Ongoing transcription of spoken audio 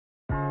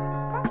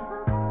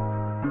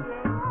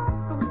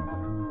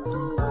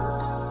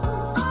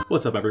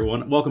What's up,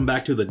 everyone? Welcome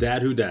back to The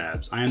Dad Who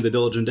Dabs. I am the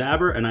Diligent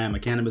Dabber, and I am a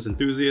cannabis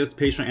enthusiast,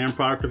 patient, and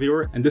product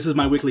reviewer. And this is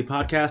my weekly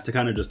podcast to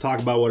kind of just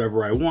talk about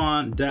whatever I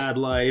want, dad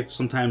life,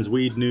 sometimes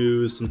weed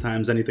news,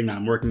 sometimes anything that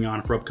I'm working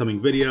on for upcoming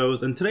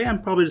videos. And today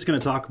I'm probably just going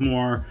to talk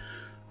more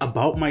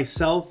about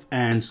myself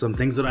and some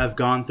things that I've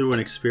gone through and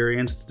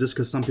experienced, just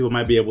because some people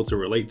might be able to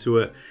relate to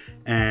it,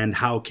 and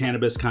how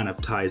cannabis kind of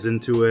ties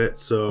into it.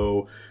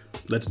 So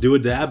let's do a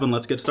dab and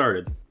let's get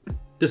started.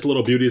 This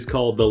little beauty is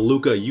called the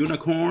Luca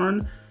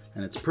Unicorn,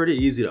 and it's pretty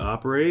easy to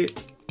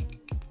operate.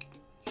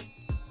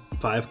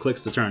 5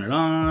 clicks to turn it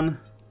on.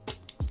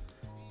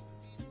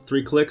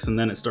 3 clicks and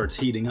then it starts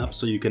heating up,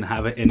 so you can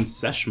have it in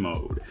sesh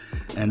mode.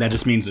 And that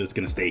just means that it's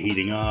going to stay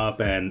heating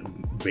up and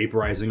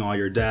vaporizing all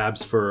your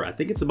dabs for, I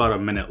think it's about a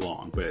minute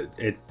long, but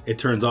it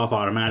turns off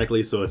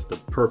automatically, so it's the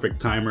perfect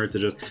timer to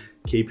just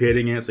keep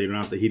hitting it, so you don't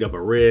have to heat up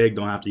a rig,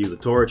 don't have to use a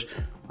torch.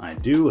 I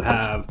do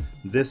have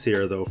this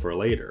here though for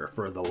later,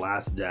 for the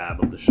last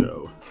dab of the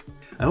show.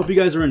 I hope you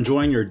guys are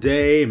enjoying your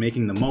day,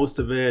 making the most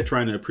of it,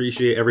 trying to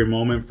appreciate every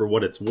moment for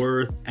what it's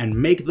worth, and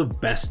make the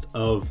best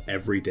of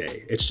every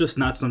day. It's just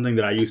not something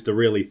that I used to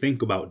really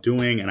think about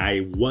doing, and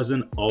I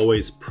wasn't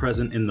always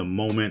present in the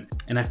moment.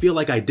 And I feel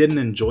like I didn't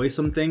enjoy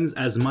some things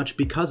as much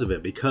because of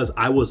it, because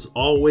I was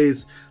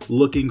always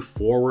looking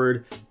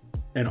forward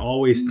and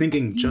always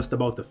thinking just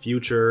about the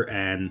future,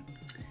 and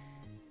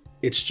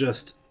it's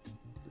just,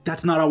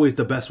 that's not always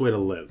the best way to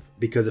live,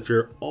 because if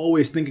you're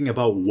always thinking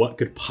about what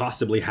could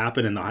possibly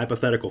happen in the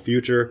hypothetical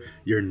future,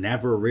 you're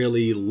never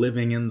really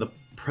living in the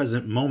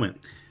present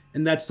moment.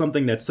 And that's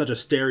something that's such a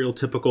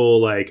stereotypical,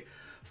 like,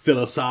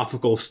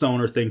 philosophical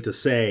stoner thing to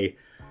say,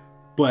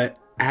 but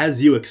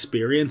as you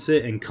experience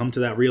it and come to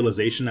that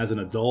realization as an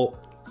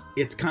adult,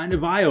 it's kind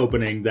of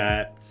eye-opening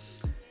that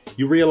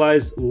you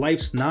realize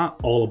life's not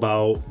all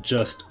about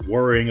just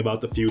worrying about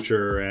the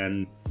future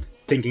and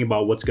thinking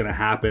about what's going to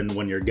happen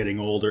when you're getting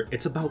older.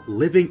 It's about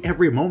living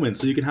every moment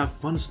so you can have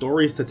fun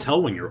stories to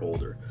tell when you're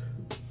older.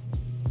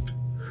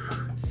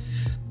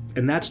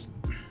 And that's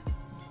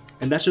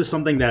just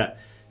something that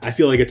I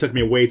feel like it took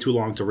me way too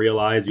long to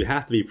realize. You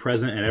have to be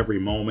present at every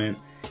moment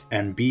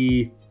and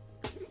be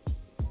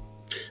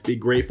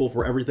grateful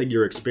for everything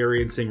you're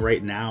experiencing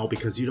right now,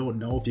 because you don't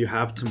know if you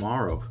have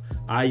tomorrow.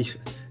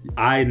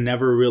 I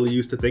never really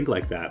used to think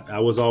like that.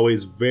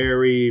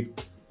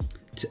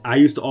 I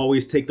used to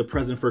always take the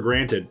present for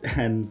granted,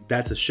 and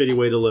that's a shitty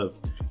way to live.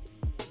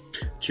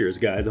 Cheers,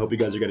 guys. I hope you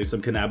guys are getting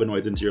some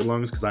cannabinoids into your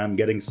lungs, because I'm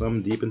getting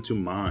some deep into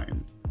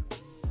mine.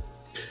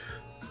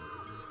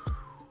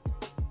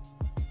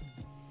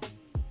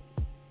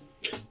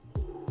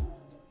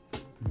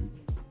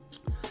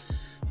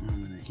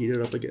 I'm gonna heat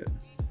it up again.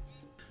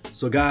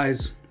 So,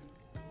 guys,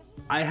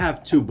 I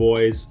have 2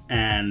 boys,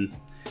 and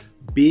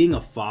being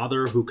a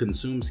father who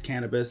consumes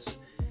cannabis,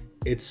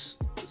 it's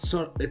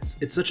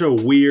such a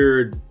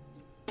weird,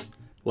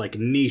 like,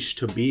 niche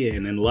to be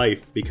in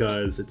life,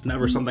 because it's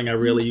never something I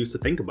really used to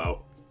think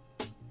about.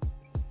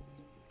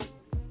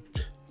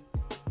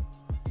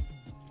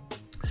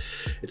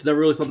 It's never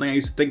really something I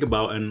used to think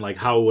about, and like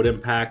how it would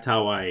impact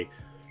how I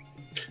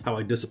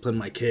discipline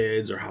my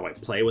kids, or how I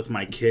play with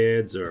my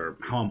kids, or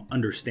how I'm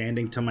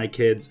understanding to my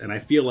kids. And I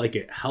feel like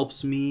it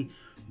helps me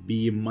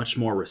be much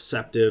more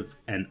receptive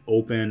and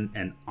open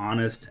and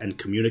honest and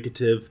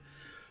communicative,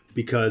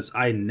 because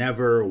I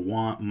never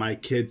want my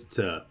kids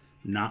to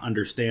not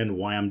understand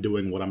why I'm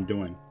doing what I'm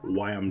doing,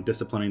 why I'm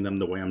disciplining them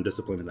the way I'm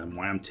disciplining them,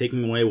 why I'm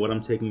taking away what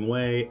I'm taking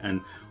away,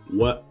 and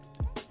what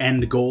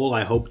end goal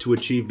I hope to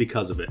achieve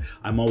because of it.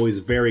 I'm always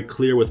very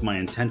clear with my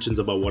intentions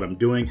about what I'm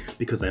doing,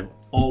 because I've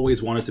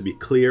always wanted to be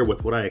clear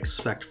with what I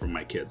expect from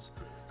my kids.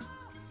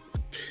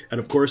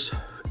 And of course,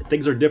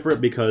 things are different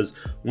because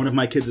one of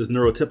my kids is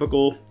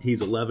neurotypical.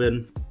 He's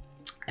 11,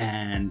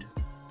 and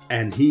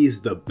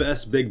he's the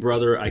best big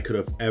brother I could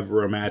have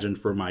ever imagined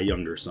for my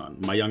younger son.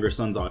 My younger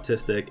son's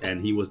autistic,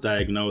 and he was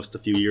diagnosed a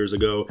few years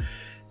ago,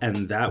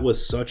 and that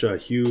was such a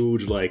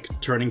huge, like,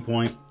 turning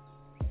point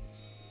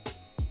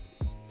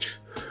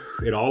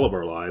in all of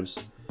our lives.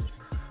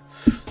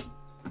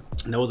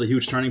 And that was a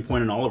huge turning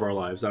point in all of our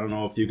lives. I don't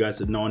know if you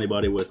guys know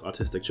anybody with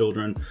autistic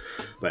children,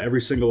 but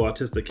every single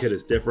autistic kid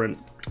is different.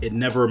 It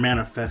never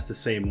manifests the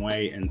same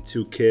way in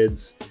 2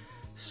 kids.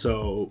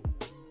 So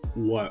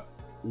what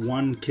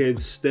one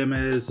kid's stim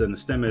is, and the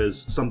stim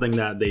is something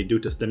that they do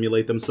to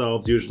stimulate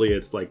themselves. Usually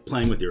it's like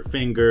playing with your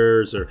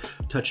fingers, or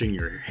touching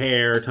your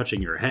hair,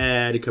 touching your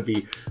head. It could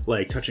be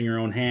like touching your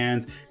own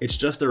hands. It's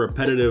just a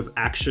repetitive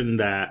action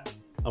that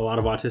a lot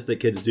of autistic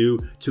kids do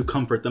to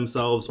comfort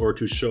themselves, or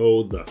to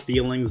show the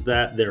feelings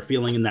that they're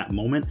feeling in that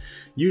moment.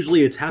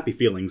 Usually it's happy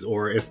feelings,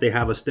 or if they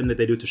have a stim that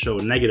they do to show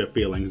negative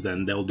feelings,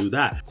 then they'll do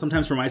that.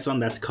 Sometimes for my son,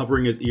 that's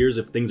covering his ears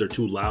if things are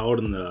too loud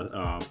in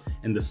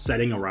the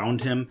setting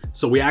around him.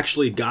 So we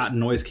actually got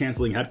noise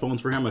canceling headphones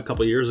for him a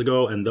couple years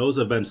ago, and those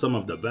have been some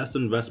of the best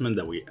investment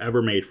that we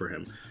ever made for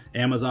him.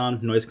 Amazon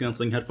noise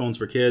canceling headphones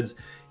for kids.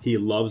 He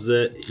loves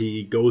it.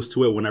 He goes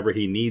to it whenever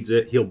he needs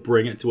it. He'll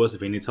bring it to us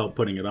if he needs help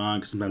putting it on,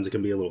 because sometimes it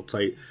can be a little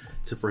tight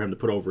for him to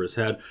put over his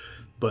head.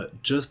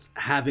 But just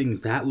having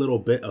that little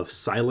bit of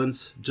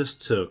silence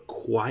just to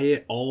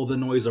quiet all the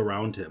noise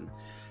around him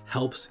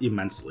helps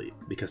immensely,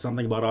 because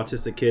something about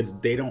autistic kids,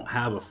 they don't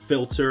have a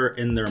filter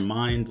in their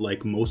mind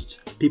like most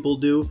people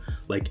do,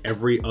 like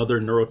every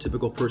other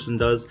neurotypical person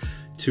does,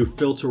 to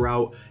filter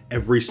out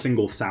every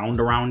single sound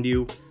around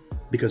you,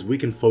 because we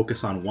can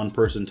focus on one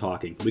person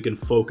talking. We can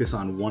focus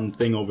on one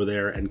thing over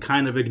there and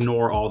kind of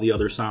ignore all the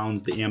other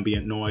sounds, the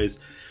ambient noise.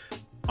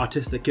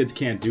 Autistic kids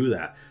can't do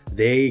that.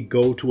 They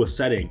go to a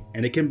setting,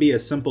 and it can be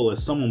as simple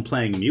as someone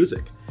playing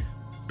music.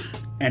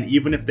 And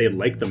even if they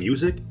like the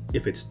music,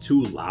 if it's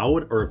too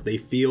loud, or if they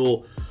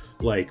feel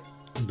like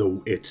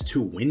it's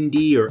too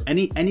windy, or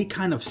any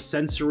kind of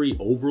sensory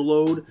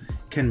overload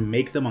can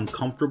make them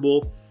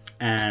uncomfortable.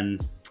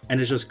 And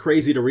it's just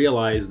crazy to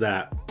realize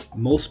that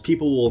most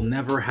people will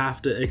never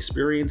have to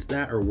experience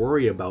that or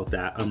worry about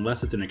that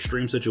unless it's an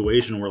extreme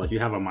situation where like you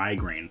have a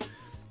migraine,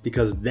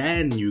 because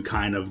then you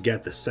kind of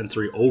get the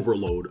sensory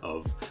overload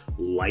of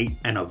light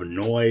and of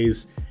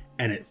noise,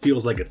 and it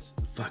feels like it's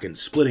fucking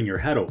splitting your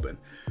head open.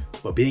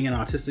 But being an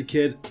autistic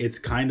kid, it's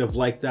kind of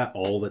like that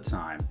all the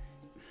time.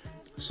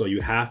 So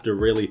you have to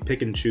really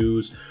pick and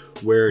choose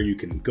where you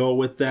can go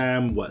with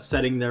them, what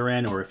setting they're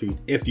in, or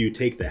if you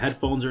take the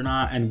headphones or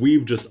not. And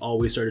we've just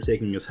always started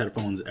taking his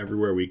headphones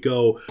everywhere we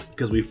go,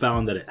 because we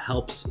found that it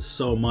helps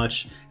so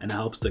much, and it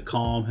helps to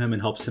calm him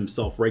and helps him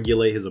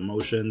self-regulate his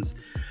emotions.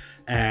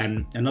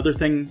 And another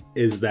thing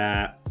is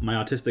that my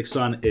autistic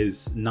son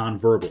is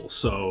nonverbal,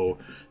 so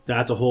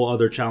that's a whole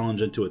other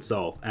challenge into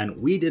itself. And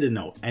we didn't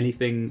know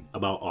anything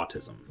about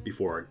autism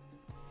before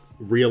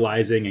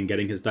realizing and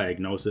getting his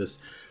diagnosis.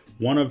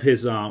 One of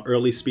his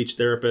early speech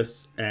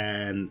therapists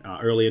and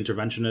early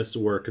interventionists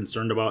were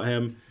concerned about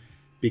him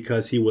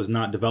because he was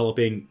not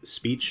developing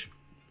speech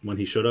when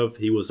he should have.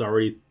 He was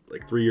already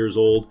like 3 years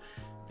old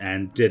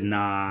and did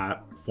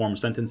not form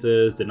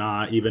sentences, did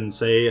not even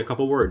say a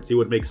couple words. He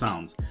would make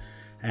sounds.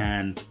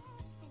 And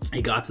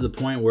it got to the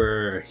point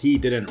where he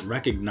didn't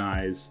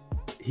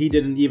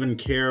even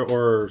care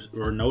or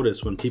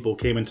notice when people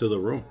came into the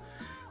room.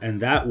 And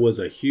that was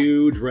a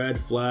huge red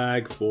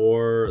flag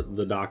for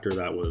the doctor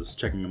that was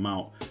checking him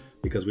out,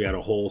 because we had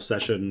a whole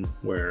session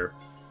where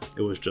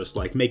it was just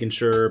like making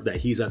sure that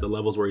he's at the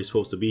levels where he's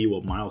supposed to be,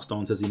 what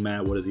milestones has he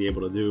met, what is he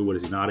able to do, what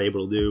is he not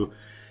able to do.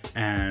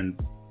 And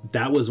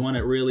that was when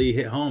it really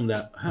hit home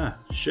that,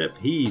 shit,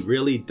 he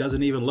really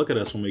doesn't even look at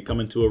us when we come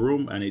into a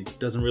room, and he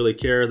doesn't really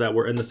care that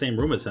we're in the same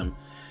room as him.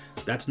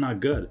 That's not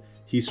good.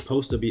 He's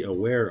supposed to be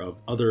aware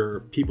of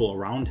other people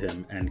around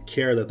him and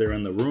care that they're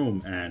in the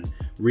room and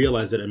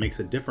realize that it makes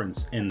a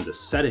difference in the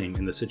setting,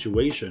 in the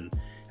situation,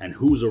 and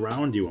who's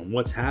around you and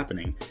what's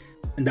happening.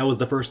 And that was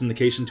the first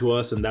indication to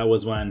us, and that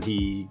was when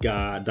he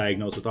got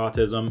diagnosed with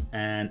autism.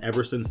 And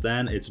ever since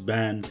then, it's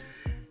been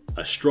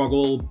a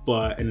struggle,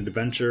 but an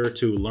adventure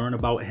to learn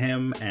about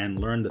him and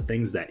learn the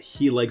things that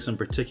he likes in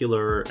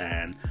particular,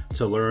 and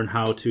to learn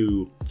how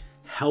to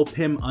help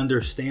him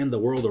understand the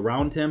world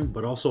around him,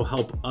 but also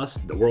help us,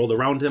 the world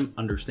around him,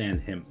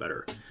 understand him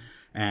better.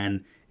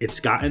 And it's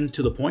gotten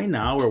to the point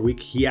now where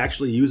he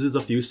actually uses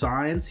a few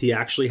signs. He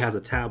actually has a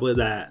tablet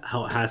that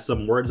has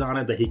some words on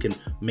it that he can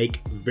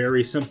make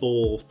very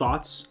simple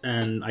thoughts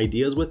and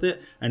ideas with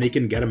it, and he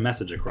can get a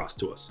message across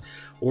to us.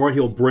 Or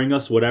he'll bring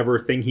us whatever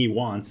thing he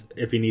wants.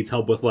 If he needs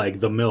help with like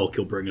the milk,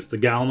 he'll bring us the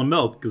gallon of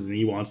milk because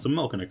he wants some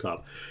milk in a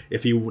cup.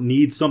 If he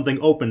needs something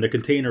open, the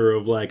container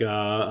of like a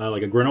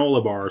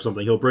granola bar or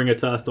something, he'll bring it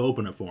to us to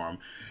open it for him.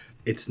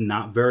 It's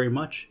not very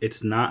much.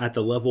 It's not at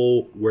the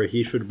level where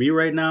he should be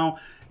right now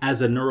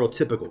as a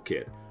neurotypical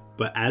kid.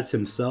 But as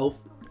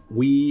himself,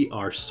 we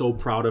are so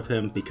proud of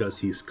him because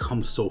he's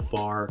come so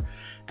far,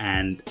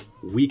 and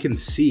we can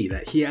see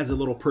that he has a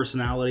little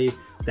personality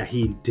that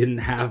he didn't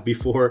have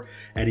before,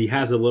 and he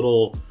has a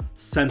little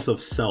sense of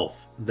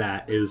self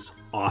that is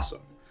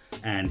awesome.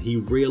 And he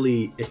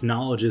really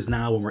acknowledges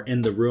now when we're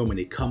in the room and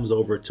he comes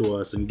over to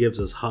us and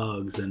gives us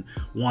hugs and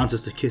wants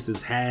us to kiss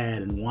his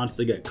head and wants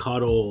to get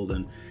cuddled.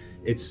 And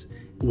it's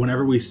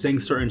whenever we sing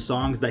certain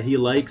songs that he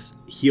likes,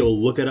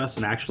 he'll look at us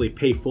and actually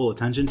pay full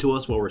attention to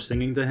us while we're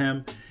singing to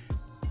him.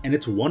 And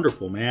it's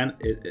wonderful, man.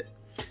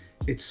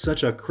 It's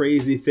such a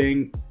crazy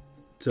thing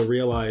to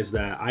realize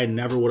that I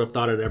never would have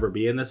thought I'd ever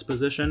be in this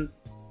position.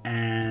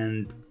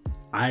 And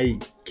I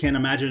can't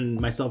imagine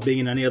myself being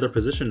in any other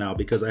position now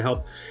because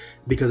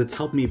it's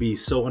helped me be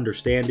so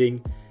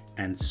understanding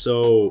and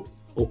so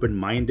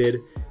open-minded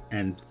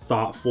and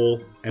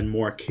thoughtful and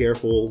more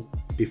careful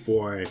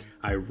before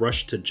I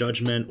rush to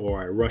judgment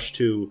before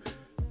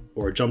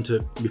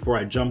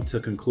I jump to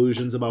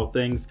conclusions about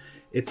things.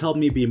 It's helped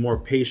me be more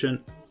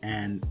patient,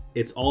 and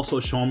it's also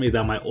shown me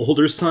that my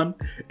older son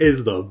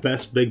is the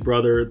best big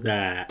brother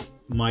that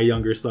my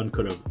younger son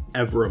could have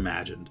ever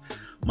imagined.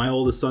 My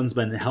oldest son's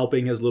been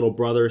helping his little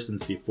brother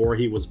since before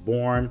he was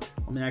born.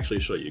 Let me actually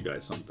show you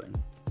guys something.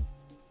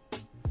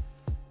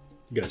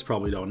 You guys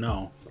probably don't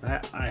know,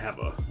 but I have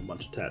a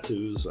bunch of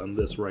tattoos on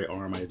this right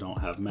arm. I don't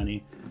have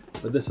many,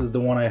 but this is the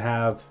one I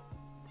have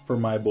for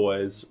my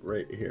boys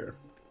right here.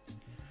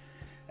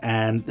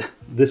 And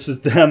this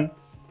is them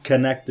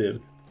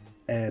connected.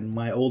 And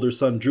my older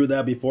son drew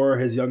that before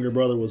his younger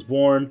brother was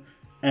born.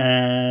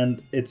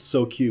 And it's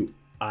so cute.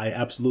 I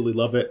absolutely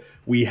love it.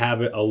 We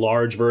have a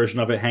large version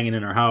of it hanging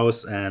in our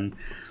house. And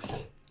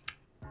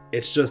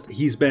it's just,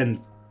 he's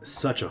been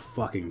such a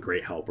fucking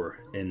great helper.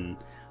 And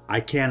I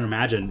can't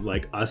imagine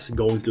like us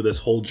going through this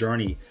whole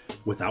journey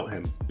without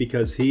him,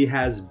 because he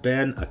has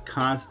been a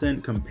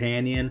constant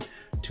companion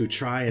to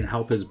try and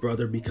help his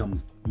brother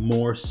become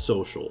more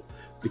social,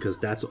 because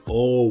that's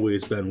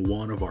always been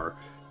one of our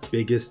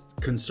biggest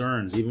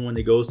concerns. Even when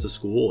he goes to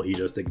school, he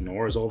just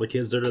ignores all the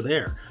kids that are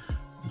there.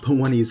 But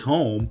when he's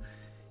home,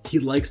 he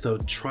likes to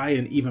try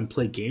and even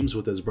play games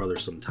with his brother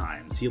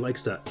sometimes. He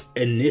likes to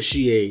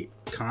initiate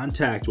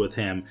contact with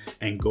him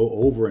and go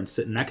over and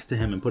sit next to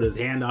him and put his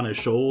hand on his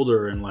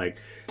shoulder and like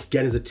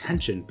get his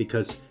attention,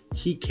 because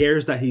he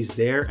cares that he's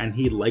there and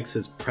he likes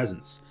his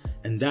presence.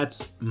 And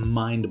that's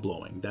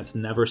mind-blowing. That's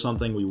never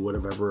something we would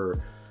have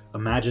ever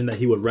imagined that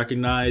he would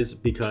recognize,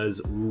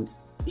 because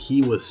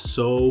he was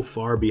so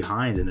far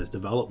behind in his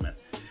development.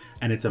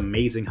 And it's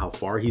amazing how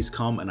far he's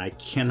come, and I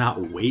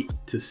cannot wait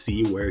to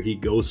see where he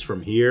goes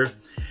from here.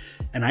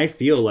 And I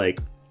feel like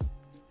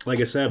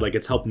I said, like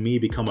it's helped me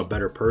become a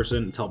better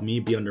person. It's helped me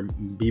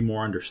be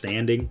more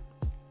understanding.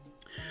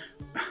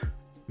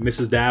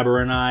 Mrs. Dabber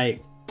and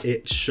I,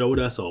 it showed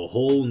us a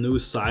whole new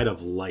side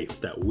of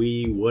life that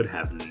we would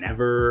have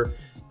never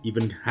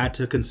even had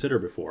to consider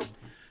before.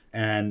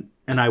 And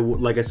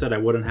like I said, I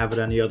wouldn't have it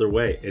any other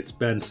way. It's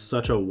been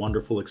such a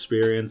wonderful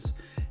experience.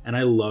 And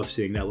I love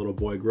seeing that little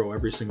boy grow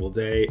every single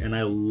day. And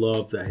I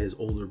love that his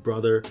older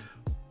brother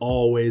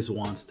always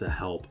wants to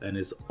help and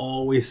is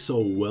always so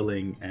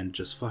willing and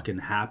just fucking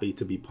happy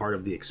to be part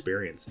of the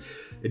experience.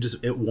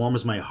 It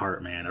warms my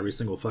heart, man. Every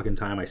single fucking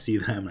time I see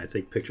them and I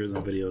take pictures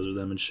and videos of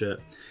them and shit.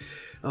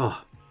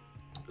 Oh,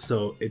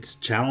 so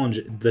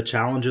the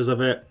challenges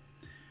of it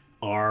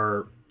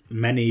are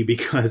many,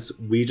 because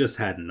we just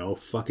had no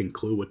fucking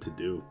clue what to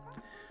do.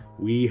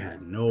 We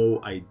had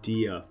no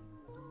idea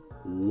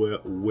where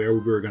we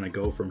were gonna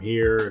go from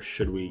here.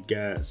 Should we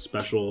get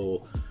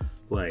special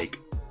like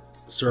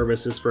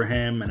services for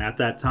him? And at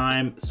that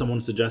time, someone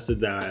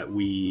suggested that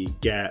we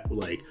get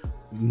like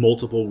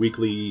multiple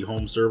weekly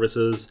home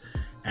services,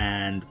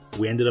 and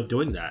we ended up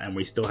doing that, and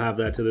we still have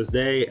that to this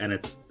day. And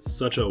it's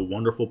such a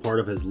wonderful part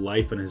of his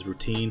life and his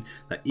routine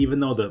that even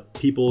though the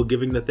people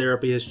giving the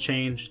therapy has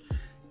changed,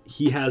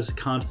 he has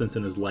constants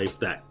in his life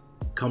that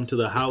come to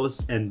the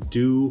house and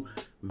do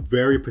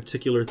very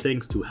particular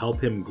things to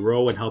help him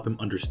grow and help him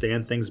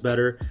understand things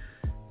better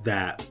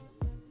that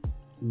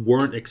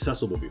weren't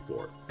accessible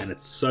before. And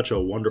it's such a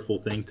wonderful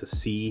thing to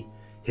see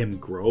him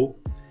grow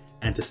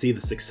and to see the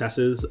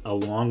successes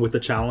along with the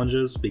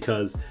challenges,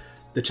 because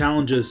the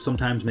challenges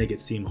sometimes make it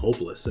seem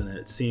hopeless, and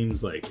it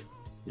seems like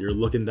you're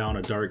looking down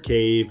a dark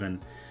cave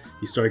and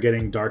you start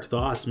getting dark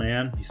thoughts,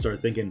 man. You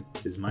start thinking,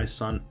 is my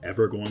son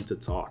ever going to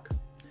talk?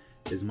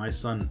 Is my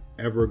son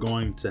ever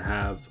going to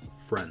have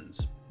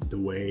friends the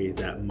way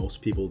that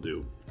most people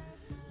do?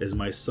 Is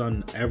my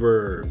son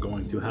ever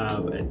going to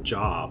have a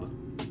job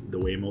the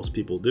way most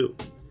people do?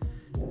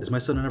 Is my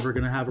son ever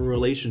going to have a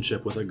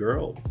relationship with a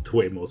girl the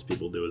way most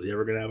people do? Is he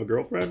ever going to have a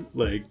girlfriend?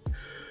 Like,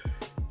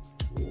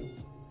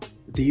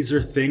 these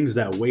are things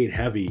that weighed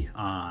heavy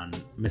on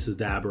Mrs.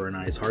 Dabber and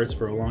I's hearts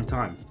for a long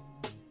time.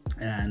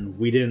 And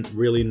we didn't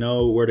really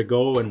know where to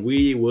go, and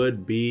we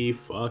would be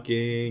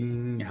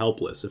fucking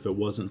helpless if it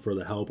wasn't for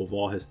the help of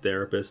all his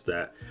therapists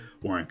that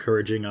were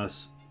encouraging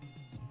us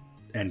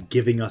and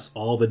giving us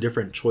all the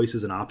different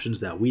choices and options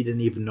that we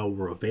didn't even know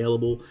were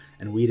available,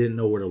 and we didn't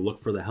know where to look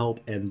for the help.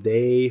 And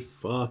they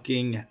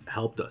fucking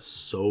helped us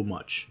so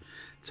much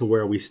to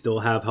where we still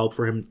have help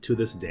for him to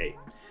this day.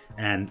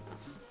 And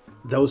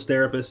those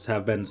therapists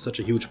have been such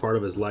a huge part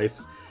of his life.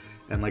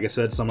 And like I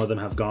said, some of them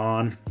have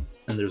gone,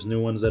 and there's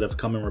new ones that have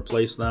come and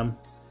replaced them.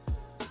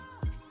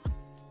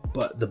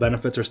 But the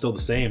benefits are still the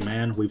same,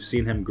 man. We've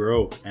seen him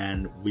grow,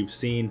 and we've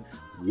seen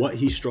what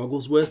he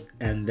struggles with,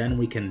 and then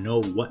we can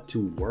know what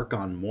to work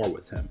on more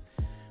with him.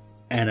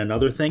 And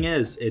another thing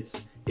is,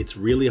 it's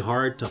really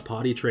hard to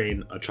potty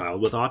train a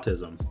child with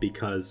autism,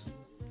 because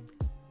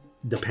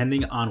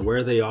depending on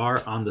where they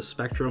are on the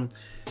spectrum,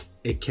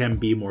 it can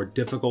be more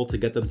difficult to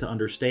get them to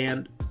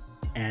understand.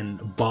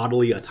 And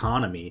bodily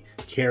autonomy,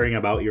 caring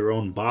about your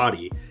own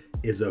body,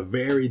 is a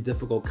very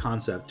difficult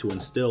concept to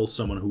instill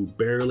someone who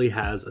barely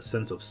has a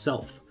sense of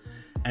self.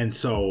 And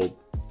so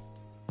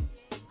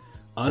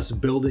us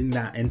building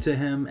that into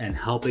him and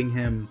helping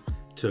him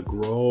to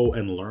grow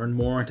and learn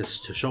more, and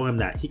to show him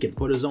that he can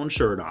put his own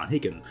shirt on, he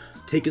can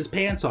take his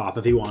pants off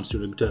if he wants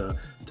to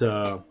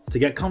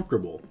get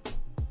comfortable.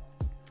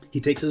 He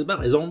takes his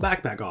own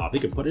backpack off, he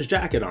can put his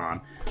jacket on.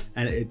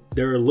 And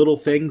there are little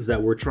things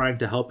that we're trying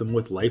to help him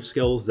with, life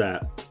skills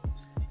that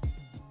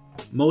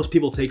most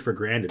people take for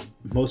granted.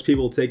 Most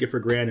people take it for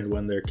granted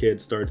when their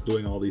kid starts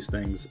doing all these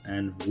things,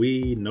 and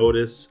we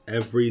notice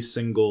every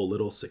single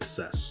little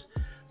success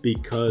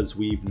because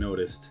we've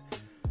noticed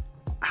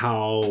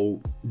how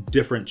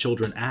different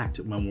children act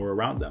when we're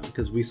around them.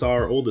 Because we saw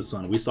our oldest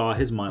son, we saw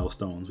his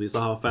milestones, we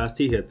saw how fast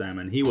he hit them,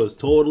 and he was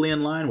totally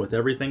in line with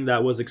everything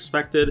that was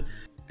expected,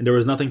 and there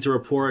was nothing to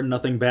report,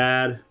 nothing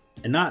bad.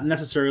 And not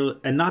necessarily,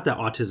 and not that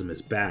autism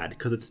is bad,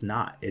 because it's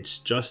not. It's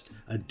just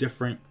a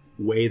different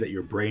way that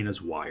your brain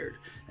is wired,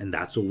 and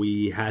that's what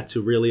we had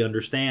to really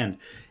understand.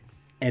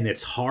 And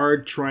it's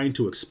hard trying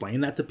to explain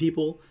that to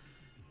people,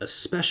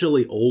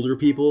 especially older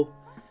people.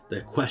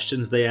 The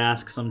questions they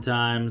ask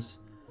sometimes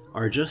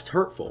are just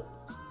hurtful,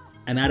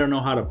 and I don't know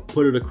how to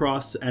put it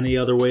across any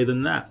other way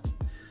than that.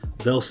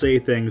 They'll say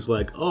things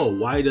like, "Oh,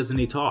 why doesn't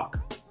he talk?"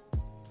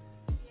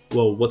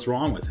 Well, what's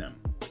wrong with him?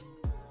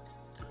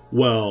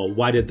 Well,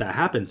 why did that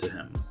happen to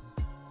him?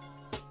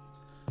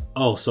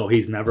 Oh, so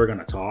he's never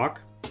gonna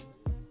talk?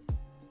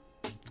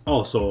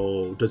 Oh,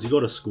 so does he go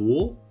to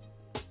school?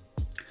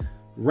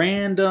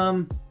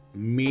 Random,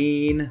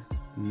 mean,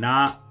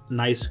 not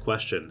nice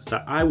questions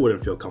that I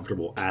wouldn't feel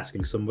comfortable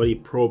asking somebody,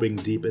 probing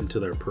deep into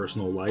their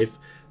personal life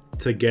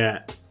to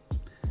get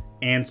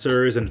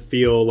answers and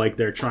feel like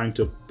they're trying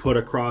to put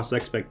across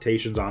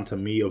expectations onto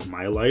me of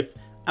my life.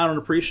 I don't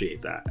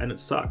appreciate that, and it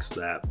sucks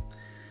that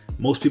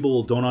most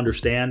people don't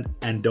understand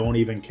and don't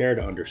even care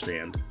to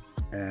understand.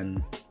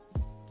 And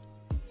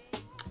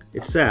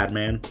it's sad,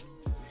 man.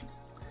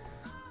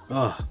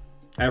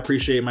 I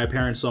appreciate my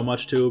parents so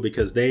much too,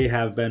 because they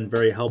have been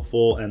very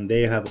helpful, and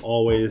they have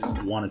always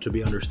wanted to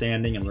be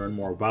understanding and learn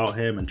more about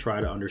him and try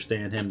to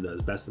understand him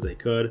as best as they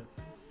could.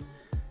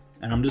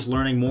 And I'm just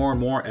learning more and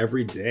more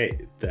every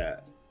day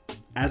that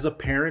as a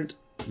parent,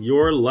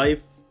 your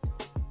life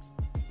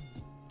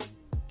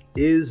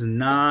is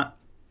not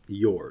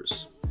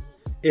yours.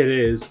 It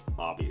is,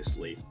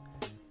 obviously.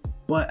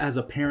 But as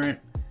a parent,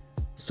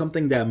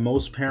 something that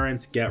most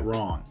parents get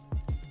wrong.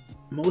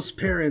 Most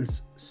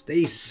parents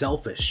stay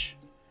selfish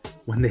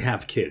when they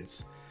have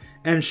kids.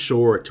 And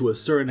sure, to a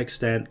certain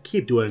extent,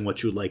 keep doing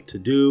what you like to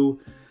do,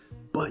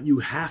 but you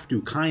have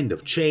to kind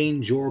of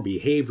change your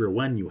behavior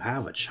when you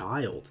have a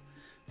child.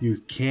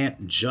 You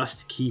can't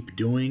just keep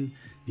doing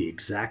the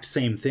exact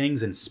same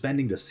things and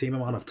spending the same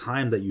amount of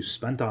time that you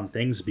spent on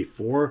things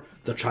before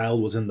the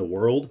child was in the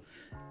world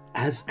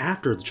as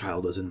after the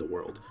child is in the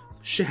world.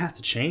 Shit has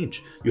to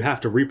change. You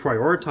have to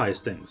reprioritize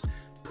things,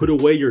 put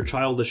away your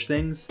childish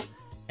things,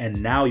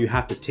 and now you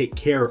have to take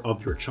care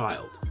of your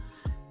child.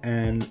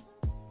 And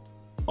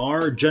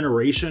our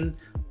generation,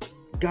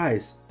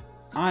 guys,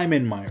 I'm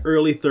in my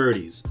early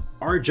 30s.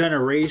 Our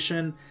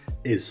generation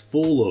is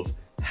full of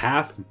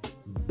half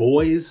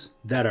boys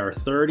that are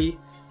 30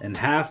 and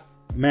half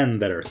men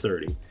that are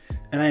 30.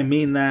 And I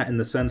mean that in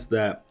the sense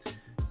that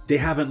they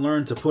haven't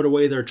learned to put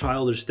away their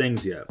childish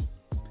things yet.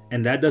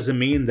 And that doesn't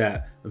mean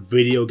that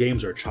video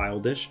games are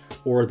childish,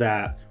 or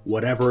that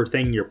whatever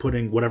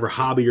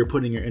hobby you're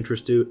putting your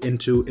interest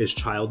into is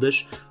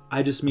childish.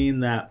 I just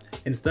mean that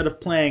instead of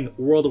playing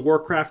World of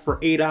Warcraft for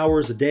 8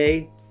 hours a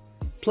day,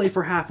 play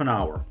for half an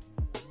hour.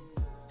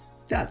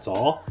 That's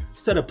all.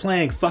 Instead of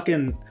playing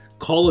fucking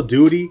Call of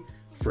Duty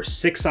for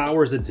 6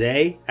 hours a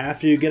day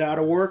after you get out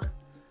of work,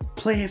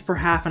 play it for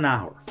half an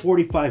hour,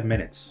 45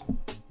 minutes.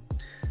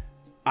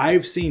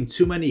 I've seen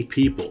too many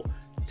people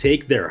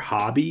take their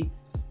hobby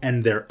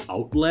and their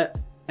outlet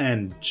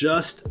and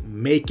just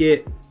make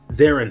it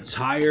their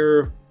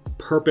entire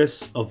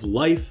purpose of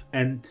life,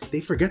 and they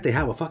forget they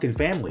have a fucking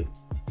family.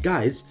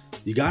 Guys,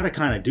 you gotta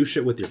kind of do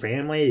shit with your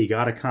family. You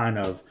gotta kind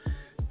of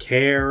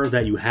care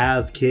that you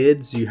have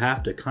kids. You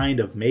have to kind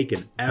of make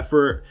an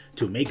effort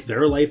to make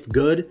their life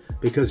good,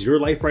 because your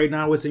life right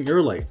now isn't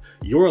your life.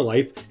 Your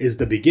life is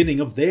the beginning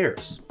of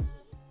theirs.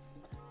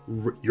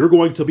 You're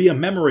going to be a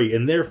memory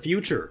in their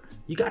future.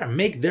 You gotta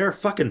make their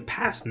fucking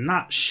past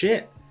not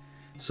shit.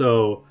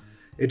 So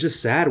it's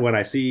just sad when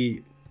I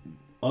see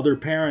other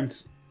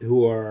parents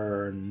who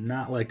are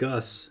not like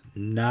us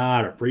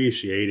not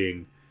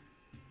appreciating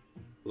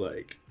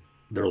like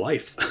their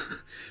life.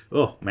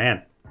 Oh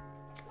man.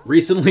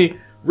 Recently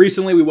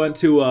we went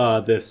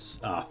to this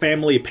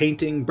family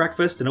painting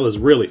breakfast, and it was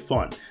really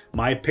fun.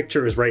 My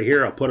picture is right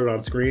here. I'll put it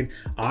on screen.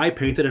 I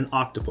painted an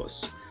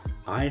octopus.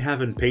 I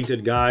haven't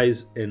painted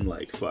guys in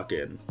like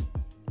fucking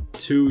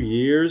 2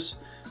 years.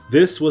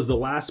 This was the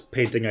last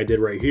painting I did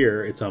right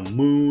here. It's a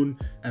moon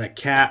and a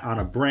cat on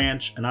a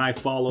branch, and I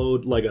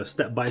followed like a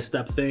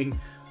step-by-step thing,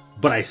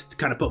 but I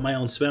kind of put my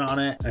own spin on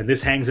it, and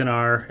this hangs in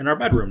our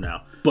bedroom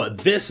now. But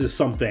this is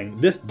something,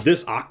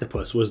 this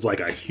octopus was like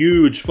a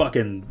huge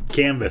fucking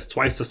canvas,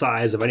 twice the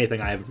size of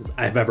anything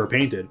I've ever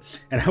painted.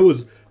 And I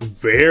was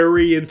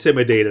very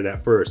intimidated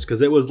at first,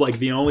 because it was like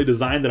the only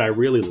design that I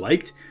really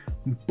liked.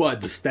 But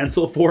the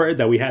stencil for it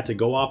that we had to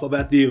go off of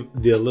at the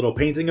little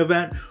painting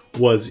event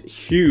was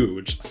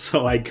huge.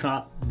 So I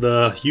got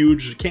the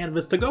huge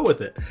canvas to go with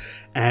it.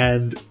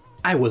 And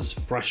I was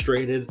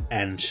frustrated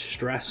and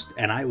stressed,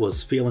 and I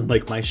was feeling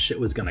like my shit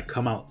was gonna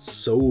come out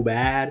so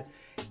bad.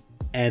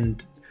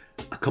 And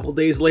A couple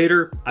days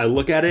later, I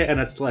look at it and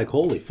it's like,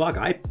 holy fuck,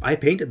 I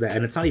painted that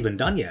and it's not even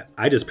done yet.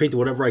 I just painted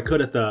whatever I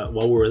could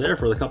while we were there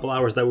for the couple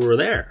hours that we were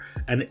there.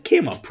 And it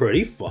came up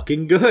pretty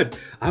fucking good.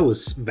 I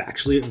was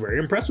actually very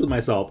impressed with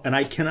myself. And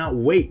I cannot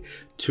wait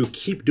to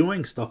keep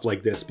doing stuff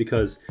like this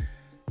because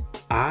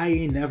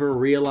I never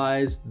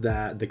realized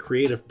that the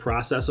creative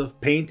process of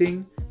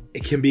painting,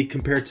 it can be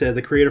compared to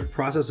the creative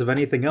process of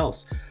anything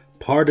else.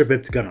 Part of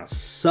it's gonna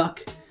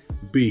suck,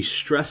 be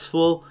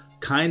stressful,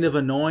 kind of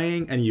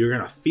annoying, and you're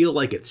gonna feel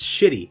like it's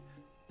shitty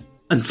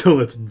until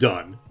it's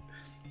done.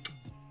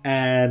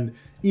 And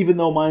even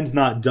though mine's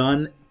not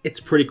done, it's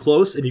pretty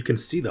close and you can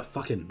see the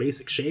fucking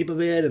basic shape of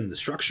it and the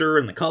structure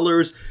and the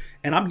colors,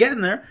 and I'm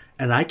getting there,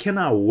 and I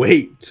cannot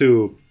wait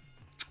to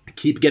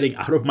keep getting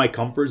out of my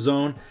comfort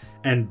zone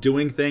and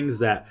doing things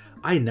that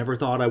I never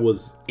thought I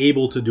was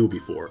able to do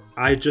before.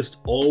 I just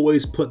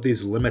always put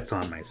these limits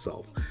on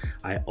myself.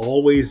 I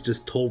always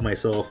just told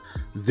myself,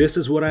 this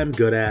is what I'm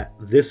good at,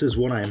 this is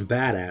what I'm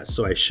bad at,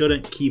 so I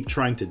shouldn't keep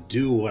trying to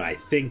do what I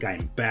think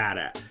I'm bad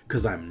at,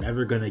 because I'm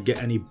never gonna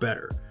get any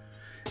better.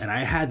 And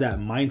I had that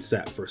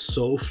mindset for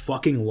so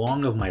fucking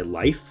long of my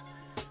life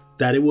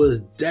that it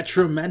was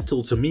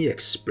detrimental to me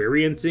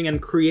experiencing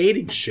and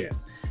creating shit.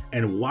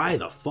 And why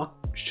the fuck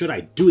should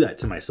I do that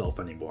to myself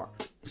anymore?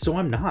 So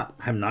I'm not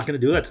going to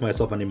do that to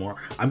myself anymore.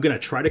 I'm going to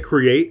try to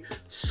create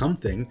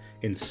something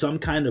in some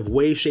kind of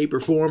way, shape, or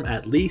form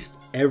at least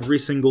every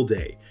single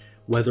day.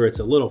 Whether it's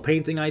a little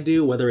painting I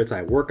do, whether it's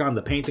I work on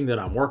the painting that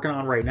I'm working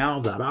on right now,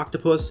 that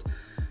octopus.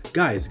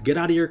 Guys, get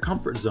out of your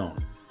comfort zone.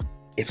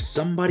 If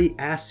somebody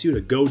asks you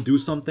to go do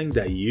something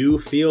that you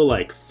feel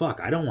like,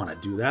 fuck, I don't want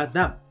to do that.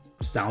 That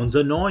sounds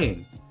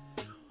annoying.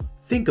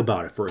 Think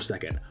about it for a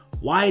second.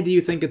 Why do you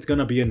think it's going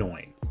to be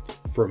annoying?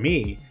 For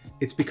me,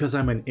 it's because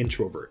I'm an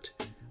introvert.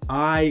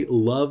 I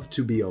love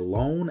to be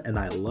alone and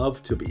I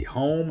love to be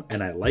home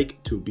and I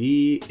like to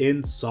be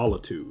in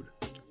solitude.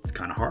 It's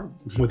kind of hard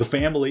with a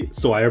family,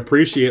 so I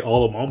appreciate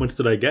all the moments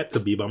that I get to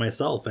be by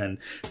myself and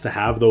to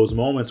have those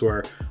moments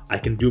where I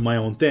can do my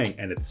own thing,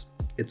 and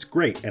it's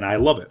great and I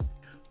love it.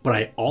 But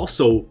I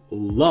also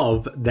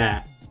love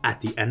that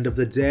at the end of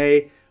the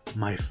day,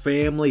 my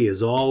family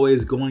is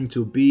always going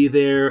to be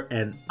there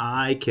and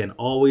I can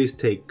always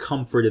take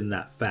comfort in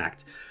that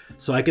fact.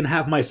 So I can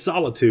have my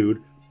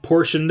solitude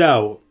portioned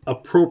out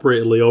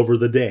appropriately over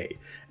the day.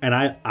 And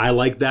I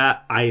like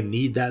that. I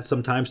need that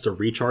sometimes to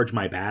recharge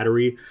my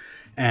battery.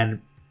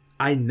 And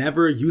I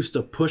never used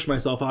to push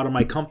myself out of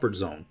my comfort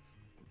zone.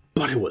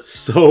 But it was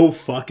so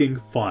fucking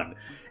fun.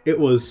 It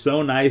was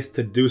so nice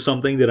to do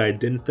something that I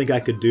didn't think I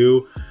could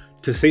do.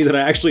 To see that I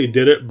actually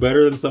did it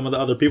better than some of the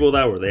other people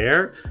that were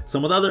there.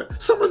 Some of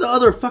the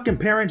other fucking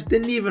parents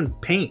didn't even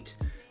paint.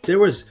 There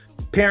was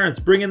parents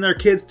bringing their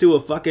kids to a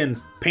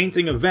fucking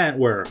painting event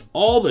where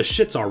all the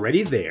shit's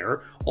already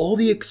there, all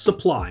the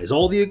supplies,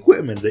 all the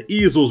equipment, the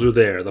easels are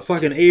there, the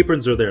fucking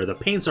aprons are there, the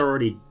paint's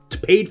already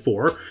paid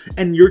for,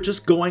 and you're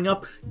just going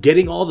up,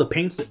 getting all the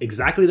paints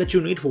exactly that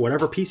you need for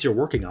whatever piece you're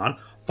working on,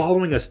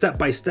 following a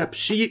step-by-step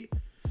sheet,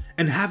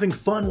 and having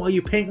fun while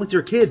you paint with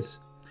your kids.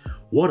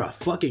 What a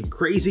fucking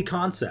crazy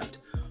concept.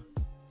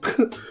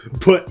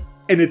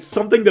 And it's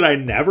something that I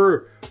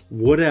never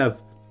would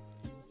have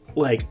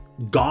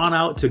gone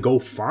out to go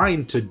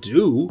find to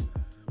do,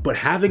 but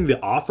having the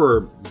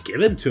offer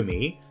given to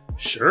me,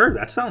 sure,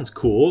 that sounds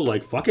cool.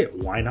 Like, fuck it,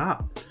 why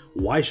not?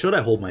 Why should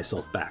I hold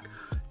myself back?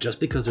 Just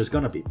because there's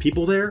gonna be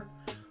people there?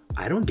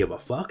 I don't give a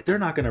fuck. They're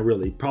not gonna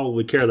really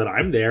probably care that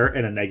I'm there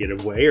in a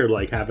negative way or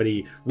have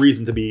any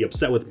reason to be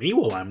upset with me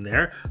while I'm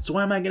there. So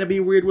why am I gonna be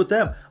weird with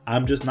them?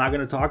 I'm just not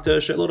gonna talk to a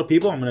shitload of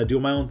people. I'm gonna do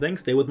my own thing,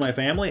 stay with my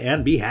family,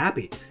 and be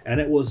happy.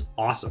 And it was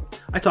awesome.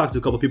 I talked to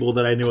a couple people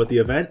that I knew at the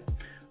event,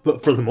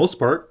 but for the most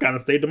part, kind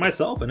of stayed to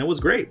myself, and it was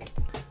great.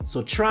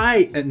 So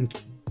try and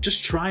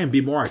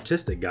be more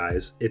artistic,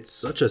 guys. It's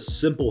such a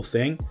simple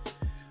thing,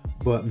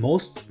 but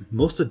most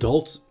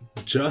adults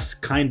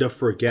just kind of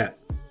forget.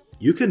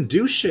 You can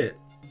do shit.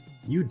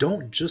 You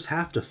don't just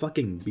have to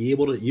fucking be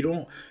able to,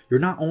 you're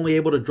not only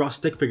able to draw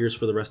stick figures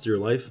for the rest of your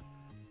life.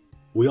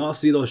 We all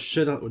see those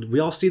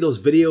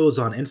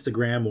videos on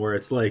Instagram where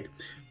it's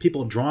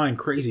people drawing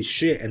crazy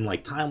shit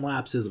and time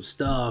lapses of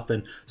stuff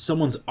and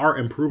someone's art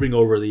improving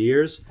over the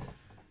years.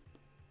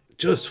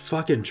 Just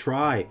fucking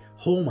try.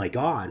 Oh my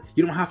God.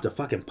 You don't have to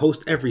fucking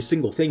post every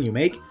single thing you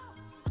make.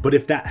 But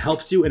if that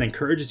helps you and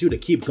encourages you to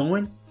keep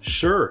going,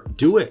 sure,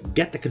 do it.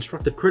 Get the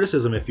constructive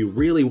criticism if you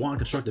really want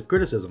constructive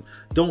criticism.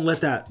 Don't let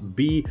that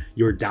be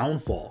your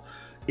downfall.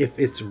 If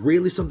it's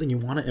really something you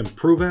want to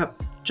improve at,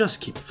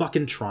 just keep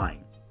fucking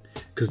trying.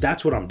 Because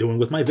that's what I'm doing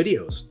with my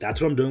videos. That's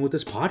what I'm doing with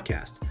this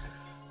podcast.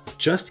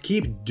 Just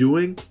keep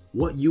doing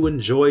what you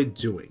enjoy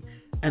doing.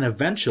 And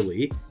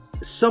eventually,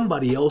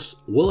 somebody else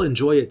will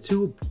enjoy it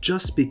too,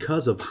 just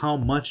because of how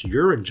much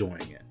you're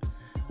enjoying it.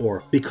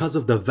 Or because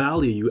of the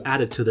value you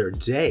added to their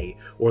day,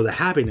 or the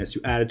happiness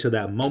you added to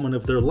that moment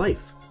of their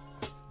life.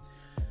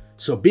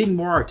 So being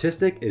more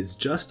artistic is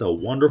just a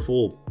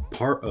wonderful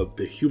part of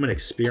the human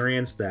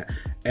experience that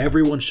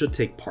everyone should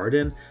take part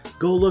in.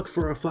 Go look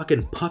for a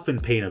fucking puff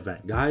and paint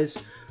event, guys.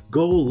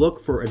 Go look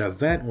for an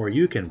event where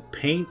you can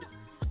paint,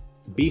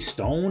 be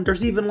stoned.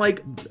 There's even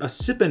like a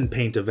sip and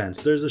paint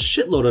events. There's a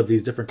shitload of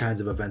these different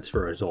kinds of events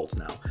for adults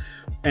now.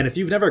 And if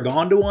you've never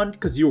gone to one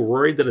because you're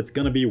worried that it's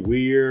going to be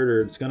weird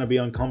or it's going to be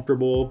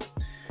uncomfortable,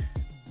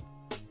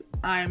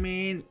 I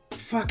mean,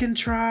 fucking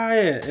try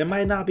it. It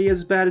might not be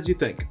as bad as you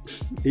think.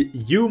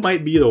 You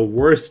might be the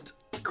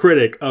worst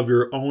critic of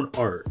your own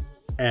art.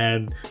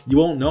 And you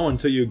won't know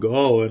until you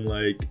go and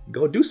like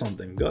go do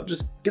something. Go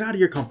just get out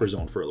of your comfort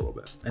zone for a little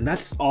bit. And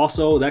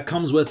that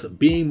comes with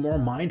being more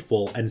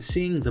mindful and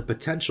seeing the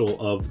potential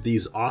of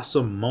these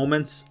awesome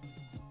moments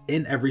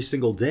in every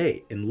single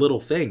day, in little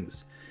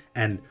things,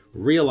 and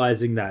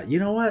realizing that, you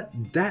know what,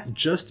 that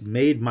just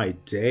made my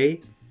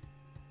day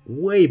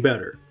way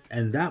better.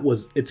 And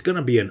it's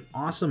gonna be an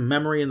awesome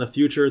memory in the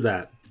future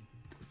that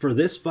for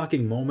this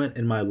fucking moment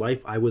in my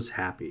life I was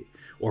happy,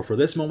 or for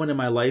this moment in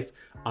my life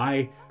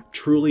I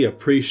truly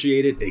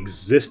appreciated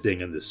existing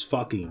in this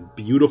fucking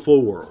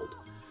beautiful world.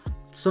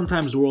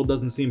 Sometimes the world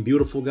doesn't seem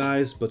beautiful,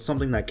 guys, but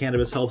something that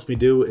cannabis helps me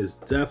do is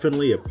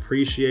definitely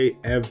appreciate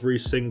every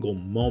single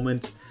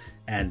moment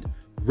and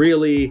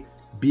really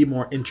be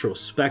more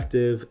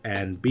introspective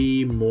and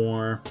be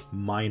more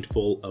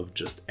mindful of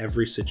just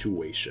every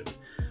situation.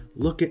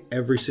 Look at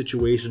every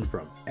situation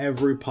from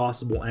every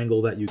possible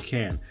angle that you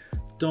can.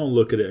 Don't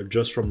look at it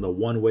just from the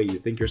one way you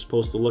think you're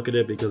supposed to look at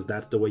it because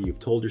that's the way you've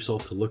told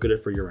yourself to look at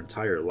it for your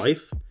entire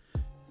life.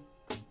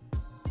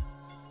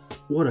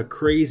 What a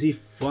crazy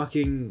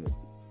fucking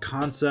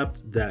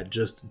concept that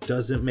just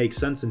doesn't make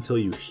sense until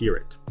you hear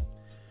it.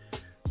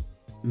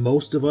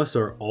 Most of us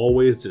are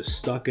always just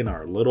stuck in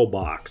our little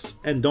box.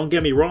 And don't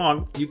get me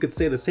wrong, you could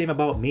say the same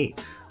about me.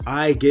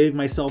 I gave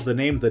myself the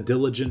name The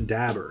Diligent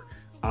Dabber.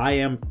 I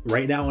am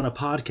right now on a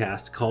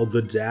podcast called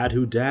The Dad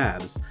Who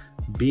Dabs,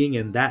 being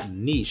in that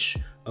niche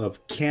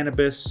of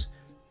cannabis,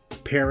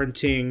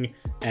 parenting,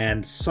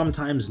 and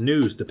sometimes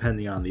news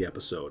depending on the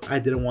episode. I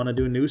didn't want to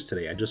do news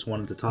today. I just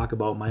wanted to talk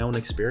about my own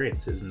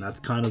experiences, and that's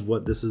kind of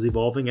what this is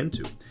evolving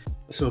into.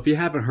 So if you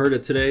haven't heard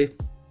it today,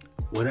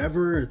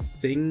 whatever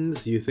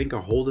things you think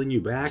are holding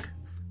you back,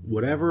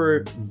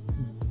 whatever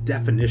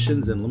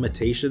definitions and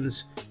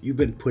limitations you've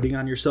been putting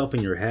on yourself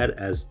in your head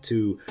as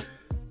to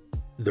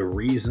the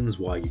reasons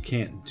why you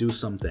can't do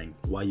something,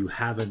 why you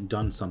haven't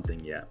done something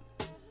yet.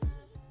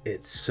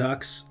 It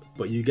sucks,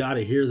 but you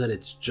gotta hear that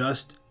it's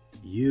just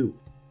you.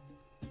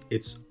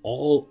 It's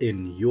all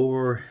in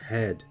your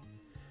head.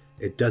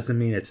 It doesn't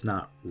mean it's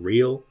not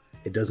real.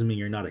 It doesn't mean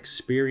you're not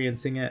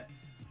experiencing it.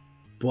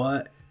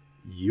 But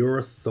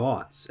your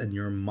thoughts and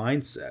your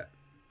mindset,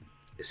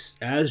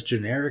 as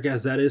generic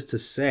as that is to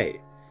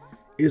say,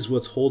 is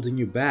what's holding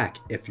you back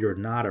if you're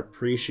not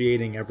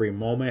appreciating every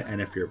moment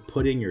and if you're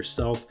putting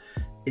yourself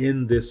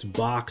in this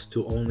box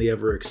to only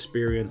ever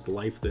experience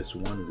life this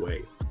one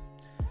way.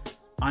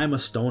 I'm a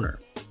stoner.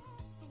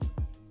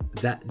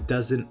 That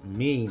doesn't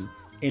mean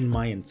in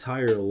my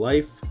entire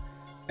life,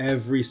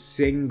 every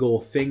single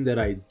thing that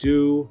I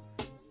do,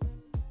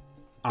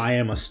 I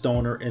am a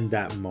stoner in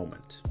that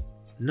moment.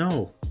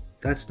 No,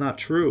 that's not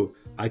true.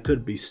 I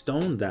could be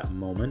stoned that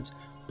moment,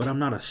 but I'm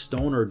not a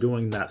stoner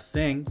doing that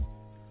thing.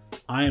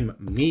 I'm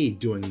me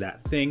doing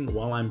that thing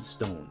while I'm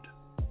stoned.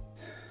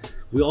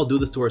 We all do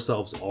this to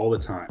ourselves all the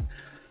time.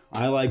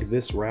 I like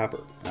this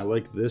rapper. I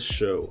like this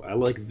show. I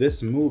like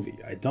this movie.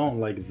 I don't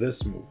like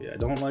this movie. I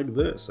don't like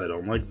this. I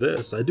don't like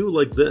this. I do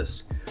like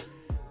this.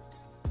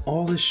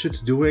 All this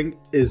shit's doing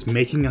is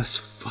making us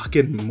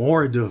fucking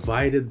more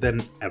divided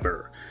than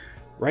ever.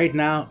 Right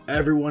now,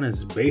 everyone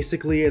is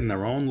basically in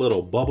their own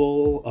little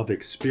bubble of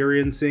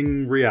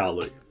experiencing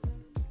reality.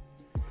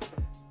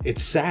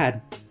 It's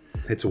sad.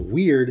 It's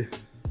weird,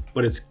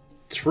 but it's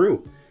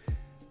true.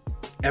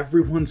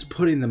 Everyone's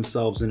putting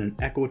themselves in an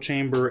echo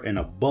chamber and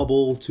a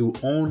bubble to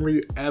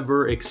only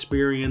ever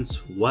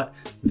experience what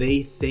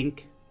they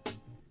think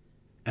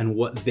and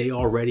what they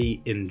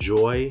already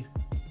enjoy,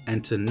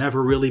 and to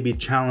never really be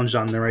challenged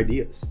on their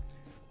ideas.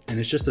 And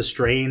it's just a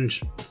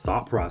strange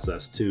thought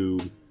process to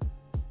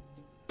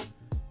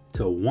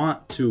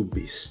want to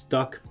be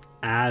stuck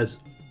as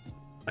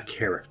a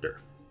character.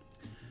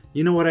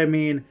 You know what I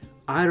mean?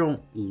 I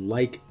don't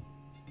like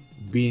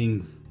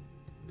being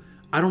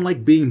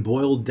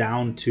boiled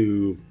down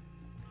to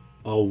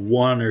a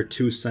 1 or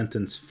 2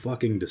 sentence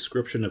fucking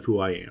description of who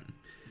I am.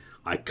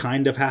 I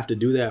kind of have to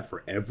do that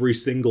for every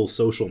single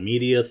social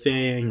media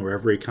thing, or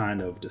every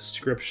kind of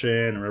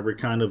description, or every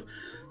kind of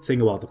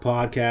thing about the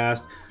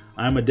podcast.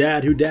 I'm a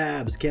dad who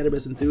dabs,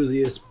 cannabis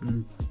enthusiast,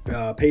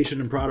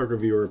 patient and product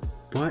reviewer,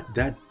 but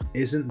that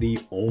isn't the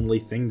only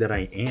thing that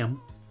I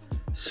am.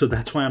 So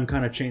that's why I'm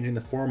kind of changing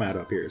the format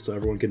up here, so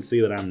everyone can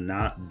see that I'm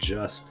not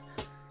just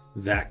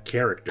that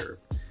character.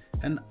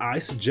 And I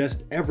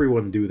suggest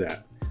everyone do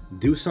that.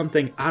 Do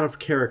something out of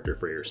character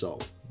for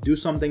yourself. Do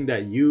something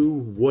that you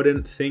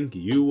wouldn't think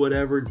you would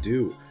ever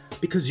do,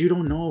 because you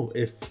don't know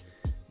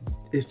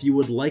if you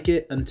would like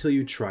it until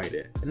you tried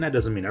it. And that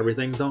doesn't mean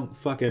everything. Don't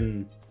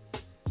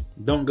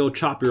go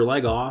chop your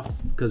leg off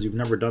because you've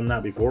never done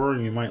that before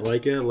and you might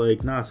like it.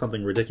 Like, not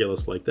something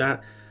ridiculous like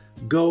that.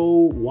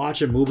 Go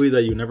watch a movie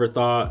that you never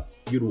thought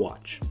you'd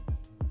watch.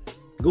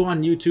 Go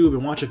on YouTube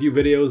and watch a few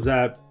videos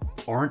that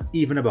aren't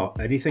even about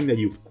anything that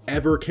you've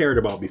ever cared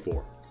about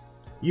before.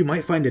 You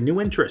might find a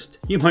new interest.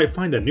 You might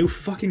find a new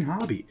fucking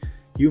hobby.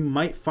 You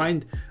might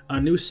find a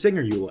new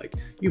singer you like.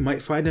 You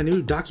might find a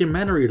new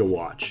documentary to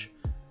watch.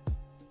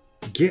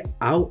 Get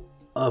out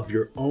of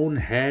your own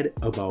head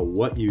about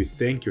what you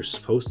think you're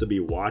supposed to be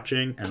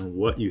watching and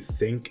what you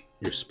think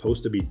you're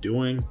supposed to be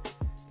doing,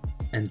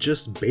 and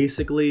just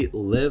basically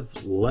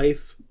live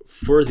life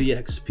for the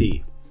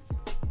XP.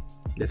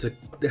 That's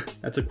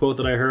a quote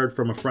that I heard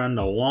from a friend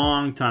a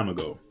long time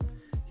ago.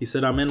 He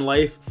said, "I'm in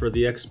life for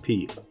the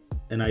XP."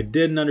 And I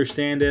didn't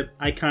understand it.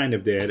 I kind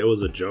of did. It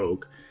was a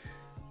joke.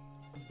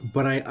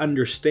 But I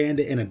understand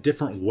it in a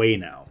different way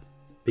now.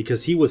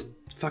 Because he was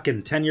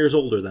fucking 10 years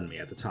older than me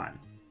at the time.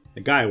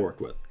 The guy I worked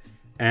with.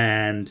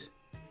 And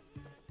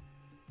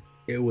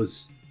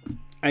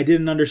I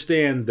didn't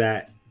understand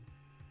that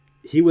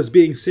he was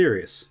being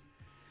serious.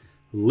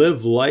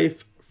 Live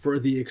life for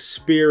the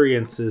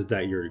experiences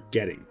that you're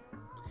getting.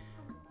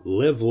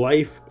 Live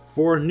life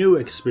for new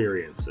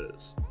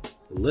experiences.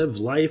 Live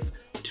life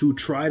to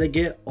try to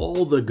get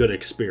all the good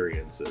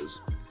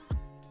experiences.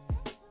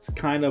 It's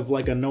kind of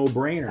like a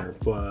no-brainer,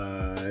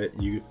 but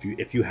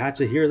if you had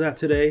to hear that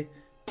today,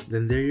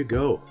 then there you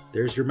go.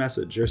 There's your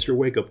message. There's your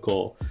wake-up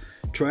call.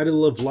 Try to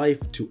live life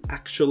to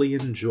actually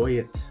enjoy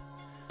it.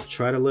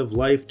 Try to live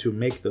life to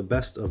make the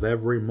best of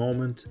every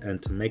moment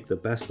and to make the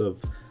best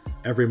of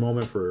every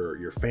moment for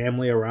your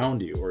family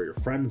around you or your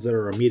friends that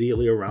are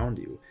immediately around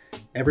you.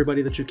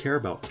 Everybody that you care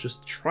about.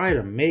 Just try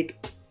to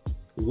make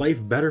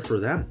life better for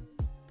them.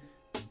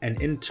 And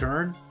in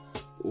turn,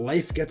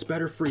 life gets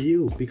better for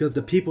you because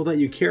the people that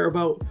you care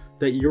about,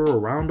 that you're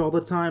around all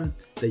the time,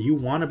 that you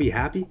want to be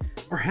happy,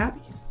 are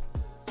happy.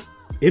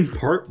 In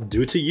part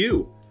due to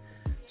you.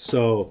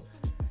 So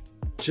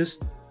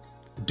just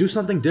do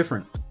something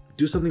different.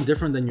 Do something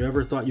different than you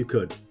ever thought you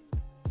could.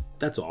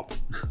 That's all.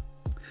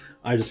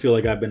 I just feel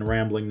like I've been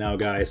rambling now,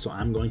 guys, so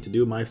I'm going to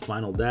do my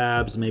final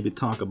dabs, maybe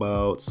talk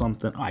about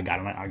something. Oh, I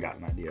got an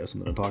idea of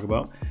something to talk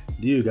about.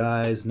 Do you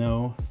guys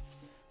know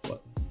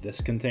what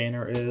this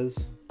container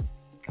is?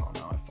 Oh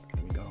no,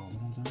 we got all the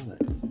ones out of that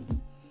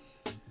container.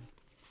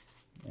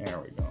 There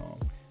we go.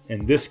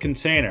 In this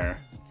container,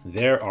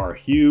 there are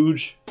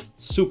huge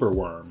super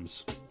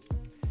worms.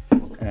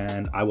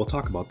 And I will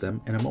talk about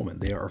them in a moment.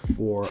 They are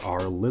for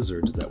our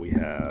lizards that we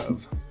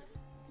have.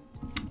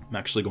 I'm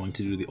actually going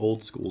to do the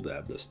old school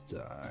dab this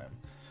time.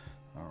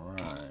 All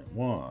right,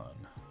 1,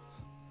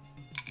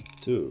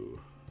 2,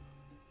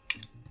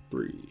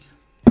 3.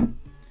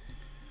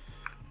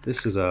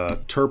 This is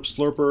a Terp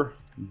Slurper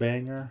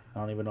banger. I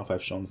don't even know if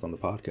I've shown this on the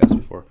podcast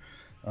before,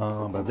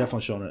 but I've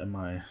definitely shown it in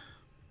my. I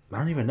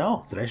don't even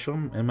know. Did I show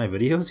them in my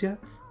videos yet?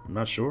 I'm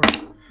not sure.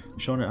 I'm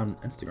showing it on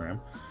Instagram.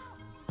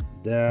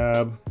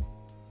 Dab.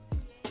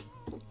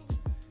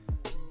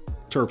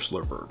 Terp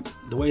Slurper.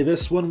 The way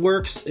this one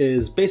works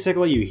is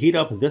basically you heat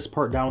up this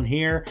part down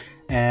here,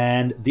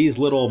 and this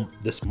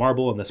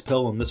marble and this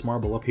pill and this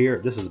marble up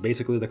here, this is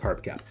basically the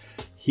carb cap.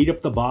 Heat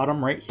up the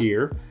bottom right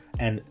here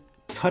and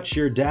touch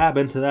your dab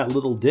into that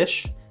little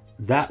dish.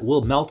 That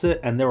will melt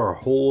it, and there are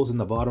holes in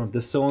the bottom of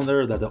this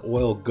cylinder that the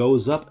oil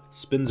goes up,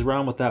 spins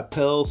around with that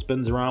pill,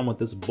 spins around with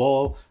this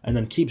ball, and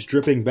then keeps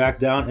dripping back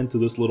down into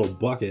this little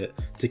bucket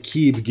to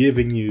keep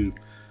giving you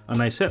a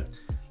nice hit.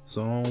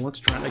 So let's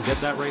try to get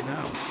that right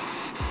now.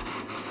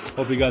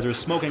 Hope you guys are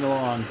smoking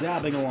along,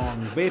 dabbing along,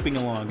 vaping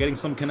along, getting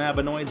some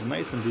cannabinoids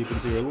nice and deep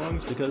into your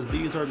lungs, because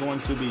these are going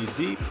to be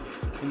deep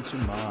into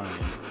mine.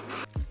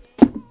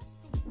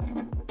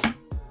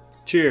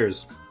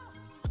 Cheers.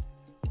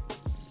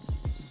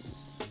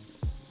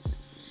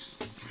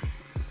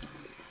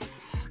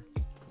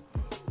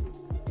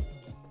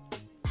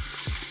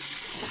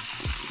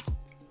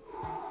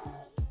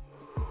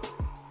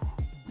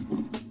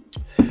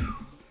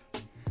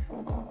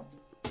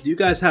 Do you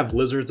guys have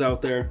lizards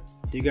out there?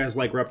 Do you guys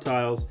like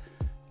reptiles?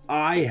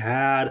 I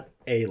had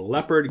a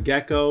leopard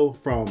gecko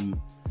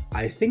from,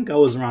 I think I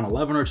was around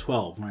 11 or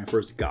 12 when I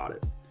first got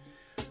it.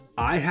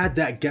 I had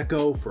that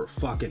gecko for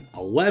fucking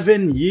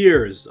 11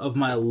 years of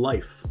my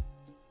life.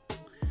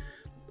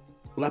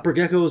 Leopard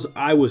geckos,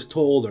 I was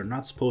told, are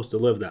not supposed to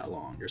live that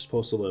long. You're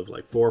supposed to live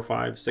like 4,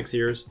 5, 6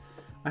 years.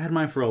 I had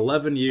mine for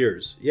 11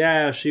 years.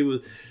 Yeah,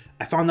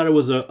 I found out it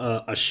was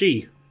a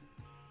she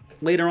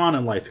later on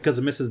in life because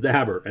of Mrs.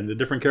 Dabber and the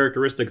different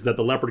characteristics that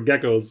the leopard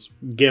geckos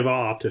give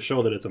off to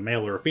show that it's a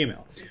male or a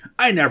female.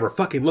 I never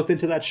fucking looked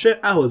into that shit.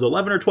 I was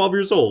 11 or 12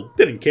 years old.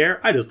 Didn't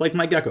care. I just liked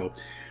my gecko.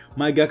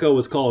 My gecko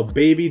was called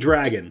Baby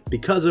Dragon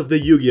because of the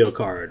Yu-Gi-Oh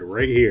card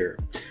right here.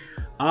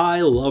 I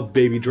love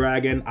Baby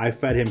Dragon. I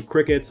fed him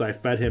crickets. I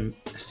fed him...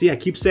 See, I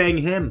keep saying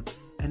him,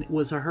 and it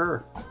was a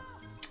her.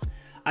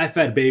 I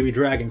fed Baby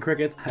Dragon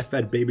crickets. I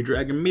fed Baby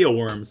Dragon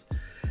mealworms.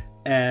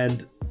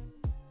 And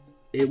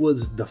it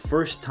was the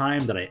first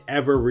time that I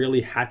ever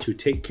really had to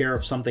take care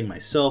of something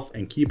myself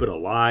and keep it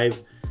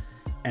alive.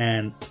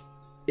 And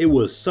it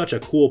was such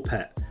a cool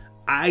pet.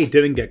 I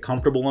didn't get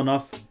comfortable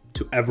enough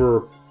to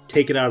ever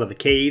take it out of the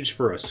cage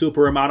for a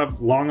super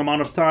long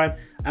amount of time,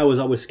 I was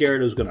always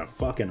scared it was gonna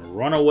fucking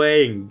run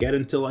away and get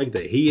into like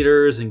the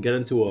heaters and get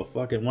into a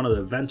fucking one of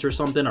the vents or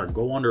something, or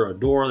go under a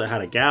door that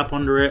had a gap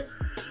under it.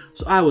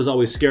 So I was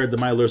always scared that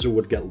my lizard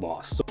would get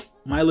lost. So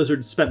my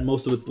lizard spent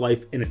most of its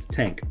life in its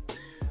tank.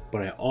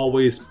 But I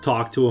always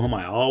talked to him,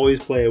 I always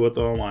play with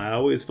him, I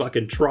always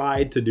fucking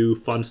tried to do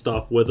fun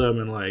stuff with him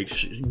and like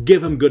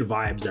give him good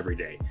vibes every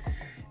day.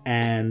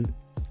 And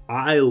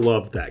I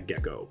loved that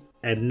gecko.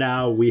 And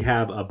now we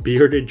have a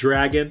bearded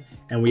dragon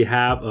and we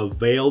have a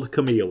veiled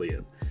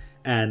chameleon.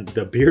 And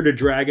the bearded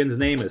dragon's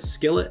name is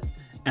Skillet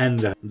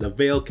and the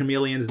veiled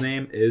chameleon's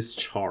name is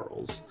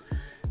Charles.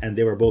 And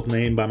they were both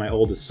named by my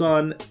oldest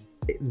son.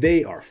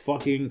 They are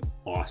fucking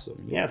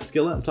awesome. Yeah,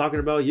 Skillet, I'm talking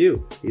about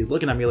you. He's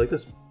looking at me like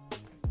this.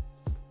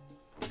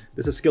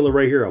 This is Skillet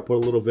right here. I'll put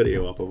a little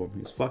video up of him.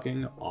 He's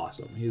fucking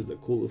awesome. He's the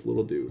coolest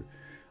little dude.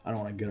 I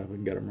don't want to get up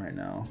and get him right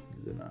now.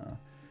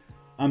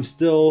 I'm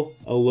still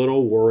a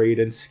little worried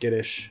and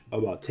skittish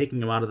about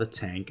taking him out of the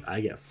tank. I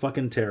get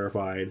fucking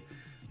terrified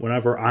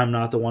whenever I'm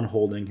not the one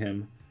holding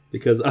him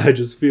because I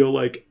just feel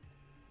like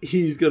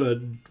he's gonna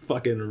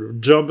fucking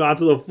jump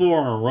onto the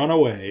floor and run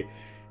away.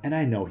 And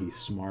I know he's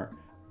smart.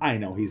 I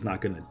know he's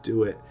not gonna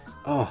do it.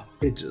 Oh,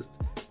 it's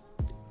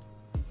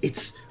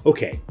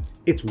okay.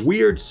 It's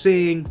weird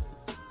seeing.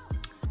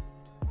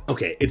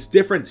 Okay, it's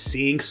different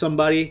seeing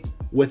somebody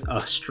with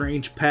a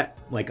strange pet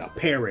like a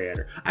parrot.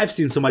 Or I've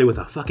seen somebody with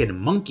a fucking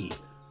monkey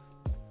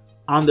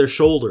on their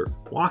shoulder,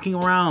 walking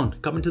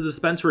around, coming to the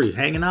dispensary,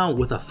 hanging out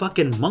with a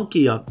fucking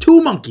monkey on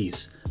 2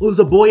 monkeys. It was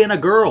a boy and a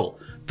girl.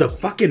 The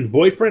fucking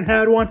boyfriend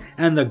had one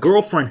and the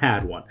girlfriend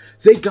had one.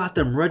 They got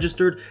them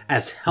registered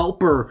as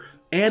helper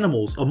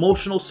animals,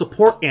 emotional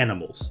support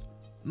animals.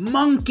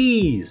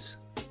 Monkeys.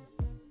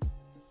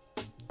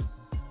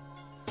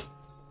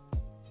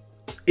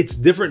 It's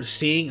different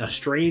seeing a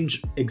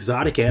strange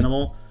exotic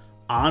animal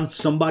on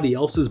somebody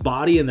else's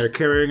body and they're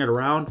carrying it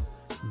around.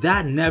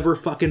 That never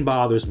fucking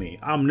bothers me.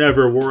 I'm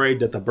never worried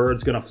that the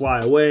bird's gonna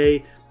fly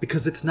away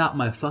because it's not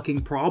my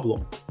fucking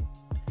problem.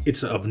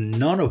 It's of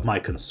none of my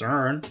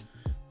concern.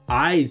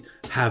 I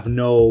have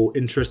no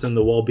interest in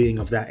the well-being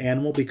of that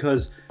animal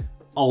because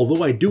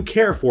although I do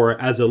care for it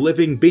as a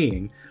living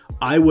being,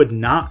 I would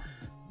not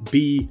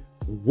be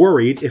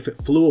worried if it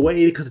flew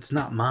away because it's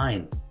not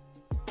mine.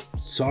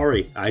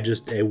 Sorry,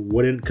 it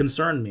wouldn't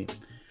concern me.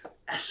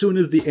 As soon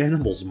as the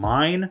animal's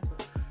mine,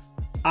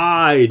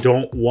 I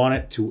don't want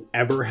it to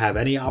ever have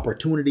any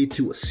opportunity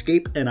to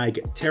escape, and I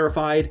get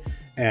terrified,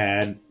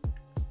 and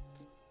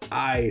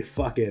I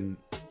fucking,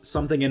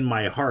 something in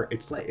my heart,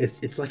 it's like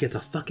it's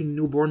a fucking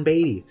newborn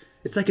baby.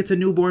 It's like it's a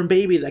newborn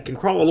baby that can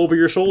crawl all over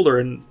your shoulder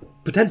and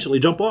potentially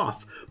jump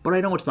off. But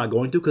I know it's not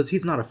going to because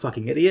he's not a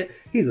fucking idiot.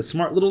 He's a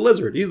smart little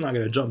lizard. He's not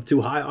going to jump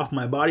too high off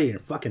my body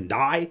and fucking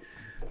die.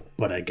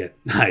 But I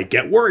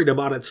get worried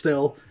about it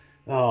still.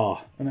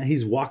 Oh, and then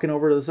he's walking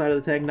over to the side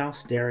of the tank now,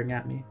 staring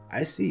at me.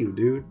 I see you,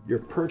 dude. You're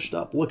perched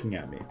up looking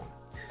at me.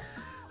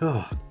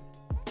 Oh.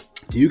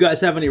 Do you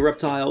guys have any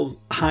reptiles?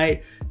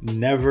 I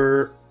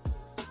never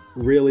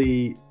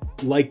really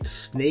liked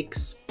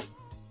snakes,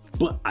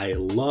 but I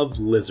love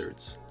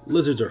lizards.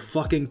 Lizards are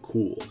fucking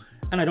cool.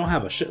 And I don't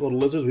have a shitload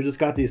of lizards. We just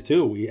got these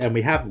two. We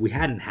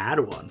hadn't had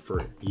one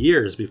for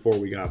years before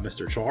we got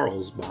Mr.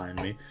 Charles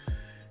behind me.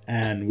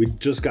 And we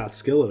just got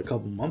Skillet a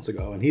couple months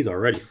ago, and he's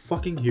already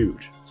fucking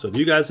huge. So do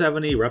you guys have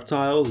any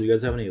reptiles? Do you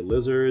guys have any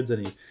lizards?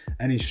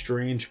 Any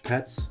strange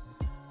pets?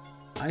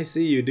 I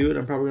see you, dude.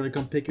 I'm probably going to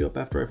come pick you up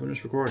after I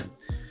finish recording.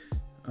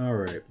 All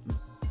right.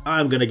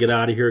 I'm going to get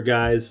out of here,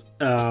 guys.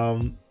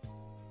 I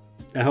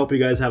hope you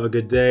guys have a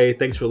good day.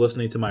 Thanks for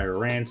listening to my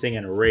ranting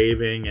and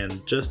raving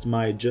and just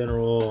my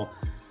general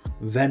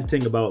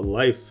venting about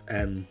life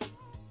and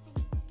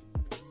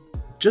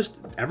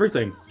just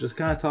everything. Just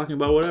kind of talking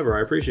about whatever.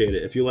 I appreciate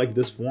it. If you like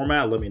this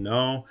format, let me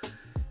know.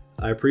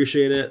 I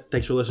appreciate it.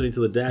 Thanks for listening to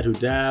The Dad Who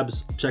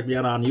Dabs. Check me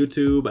out on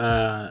YouTube.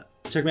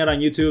 Check me out on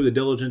YouTube, The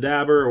Diligent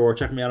Dabber, or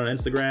check me out on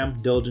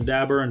Instagram, Diligent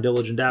Dabber and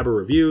Diligent Dabber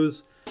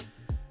Reviews.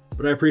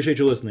 But I appreciate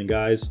you listening,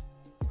 guys.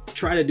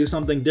 Try to do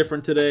something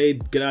different today.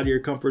 Get out of your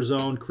comfort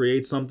zone.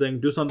 Create something.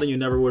 Do something you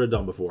never would have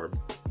done before.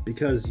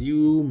 Because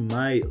you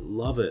might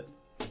love it.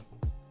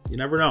 You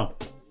never know.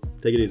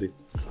 Take it easy.